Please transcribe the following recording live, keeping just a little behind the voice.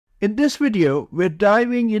In this video, we're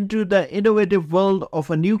diving into the innovative world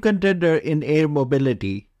of a new contender in air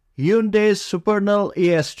mobility, Hyundai's Supernal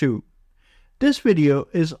AS2. This video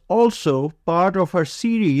is also part of our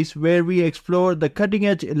series where we explore the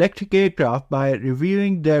cutting-edge electric aircraft by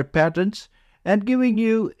reviewing their patents and giving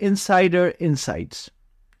you insider insights.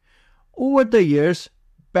 Over the years,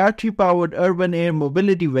 battery-powered urban air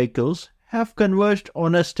mobility vehicles have converged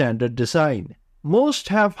on a standard design. Most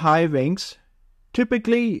have high wings,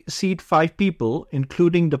 typically seat 5 people,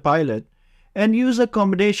 including the pilot, and use a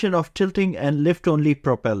combination of tilting and lift-only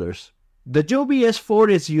propellers. The Joby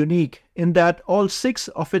S4 is unique in that all 6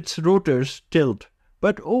 of its rotors tilt,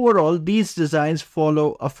 but overall these designs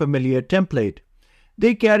follow a familiar template.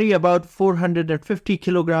 They carry about 450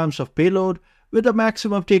 kilograms of payload with a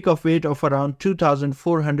maximum takeoff weight of around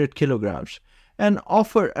 2,400 kilograms and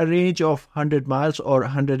offer a range of 100 miles or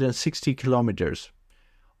 160 kilometers,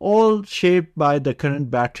 all shaped by the current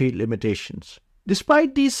battery limitations.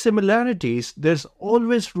 Despite these similarities, there's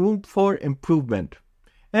always room for improvement.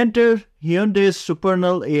 Enter Hyundai's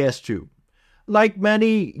Supernal AS2. Like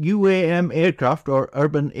many UAM aircraft or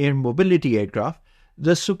urban air mobility aircraft,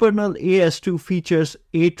 the Supernal AS2 features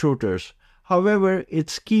 8 rotors. However,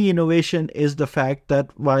 its key innovation is the fact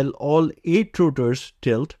that while all 8 rotors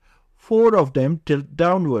tilt, 4 of them tilt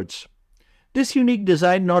downwards. This unique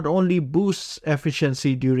design not only boosts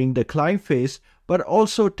efficiency during the climb phase, but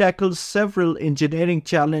also tackles several engineering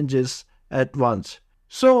challenges at once.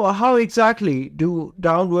 So, how exactly do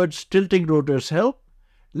downwards tilting rotors help?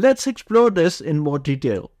 Let's explore this in more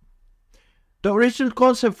detail. The original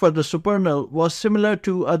concept for the Supernal was similar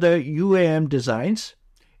to other UAM designs,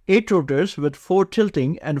 8 rotors with 4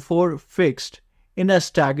 tilting and 4 fixed in a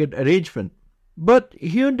staggered arrangement. But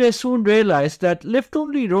Hyundai soon realized that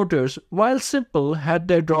lift-only rotors, while simple, had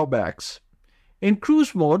their drawbacks. In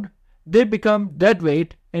cruise mode, they become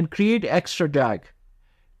deadweight and create extra drag.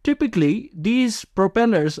 Typically, these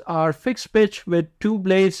propellers are fixed pitch with 2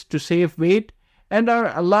 blades to save weight and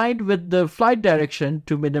are aligned with the flight direction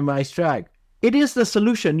to minimize drag. It is the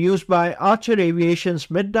solution used by Archer Aviation's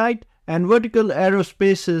Midnight and Vertical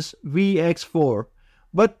Aerospace's VX4,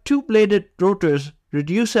 but 2-bladed rotors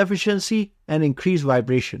reduce efficiency and increase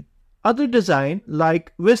vibration. Other designs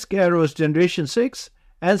like Wisk Aero's Generation 6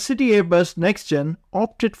 and City Airbus Next Gen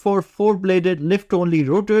opted for 4-bladed lift-only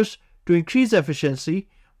rotors to increase efficiency,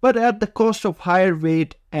 but at the cost of higher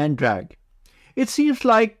weight and drag. It seems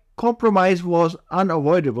like compromise was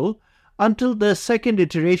unavoidable until the second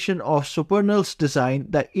iteration of Supernal's design,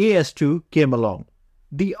 the AS2, came along.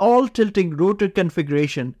 The all-tilting rotor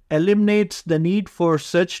configuration eliminates the need for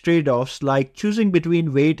such trade-offs like choosing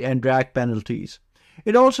between weight and drag penalties.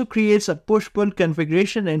 It also creates a push-pull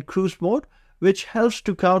configuration in cruise mode, which helps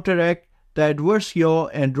to counteract the adverse yaw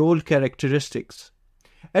and roll characteristics.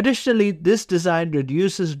 Additionally, this design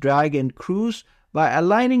reduces drag in cruise by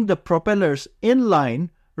aligning the propellers in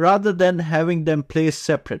line rather than having them placed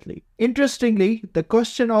separately. Interestingly, the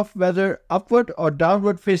question of whether upward or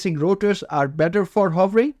downward facing rotors are better for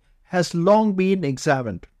hovering has long been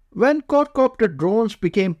examined. When quadcopter drones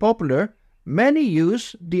became popular, many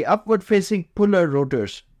used the upward facing puller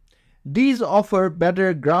rotors. These offer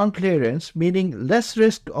better ground clearance, meaning less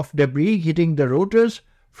risk of debris hitting the rotors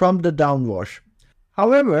from the downwash.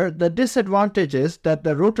 However, the disadvantage is that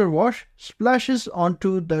the rotor wash splashes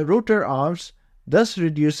onto the rotor arms, thus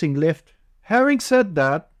reducing lift. Having said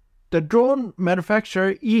that, the drone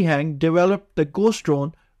manufacturer EHang developed the Ghost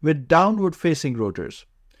drone with downward-facing rotors.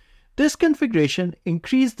 This configuration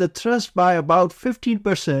increased the thrust by about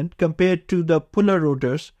 15% compared to the puller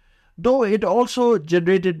rotors, though it also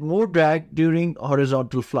generated more drag during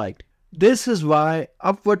horizontal flight. This is why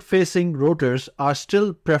upward-facing rotors are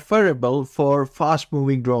still preferable for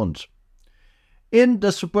fast-moving drones. In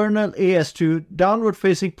the Supernal AS2,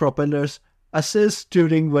 downward-facing propellers assist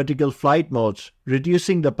during vertical flight modes,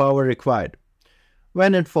 reducing the power required.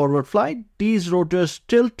 When in forward flight, these rotors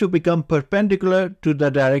tilt to become perpendicular to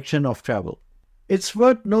the direction of travel. It's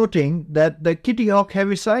worth noting that the Kitty Hawk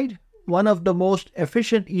Heaviside, one of the most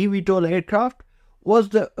efficient eVTOL aircraft, was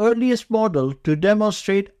the earliest model to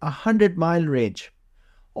demonstrate a 100-mile range.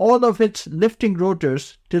 All of its lifting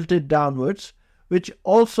rotors tilted downwards, which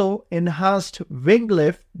also enhanced wing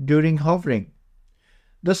lift during hovering.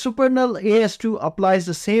 The Supernal AS2 applies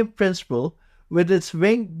the same principle, with its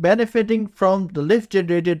wing benefiting from the lift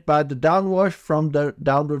generated by the downwash from the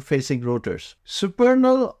downward-facing rotors.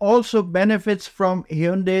 Supernal also benefits from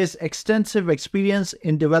Hyundai's extensive experience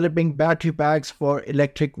in developing battery packs for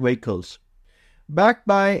electric vehicles. Backed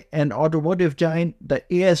by an automotive giant, the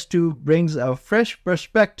AS2 brings a fresh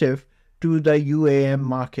perspective to the UAM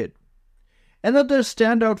market. Another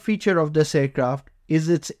standout feature of this aircraft is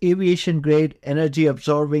its aviation-grade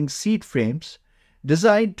energy-absorbing seat frames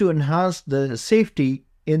designed to enhance the safety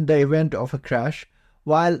in the event of a crash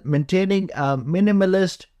while maintaining a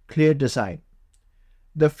minimalist, clear design.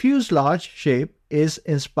 The fuselage shape is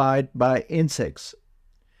inspired by insects.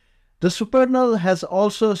 The Supernal has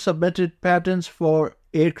also submitted patents for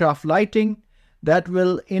aircraft lighting that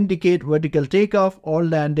will indicate vertical takeoff or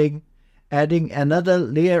landing, adding another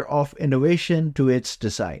layer of innovation to its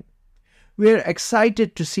design. We are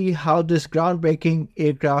excited to see how this groundbreaking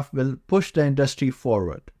aircraft will push the industry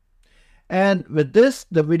forward. And with this,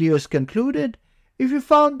 the video is concluded. If you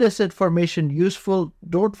found this information useful,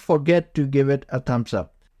 don't forget to give it a thumbs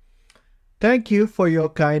up. Thank you for your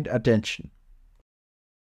kind attention.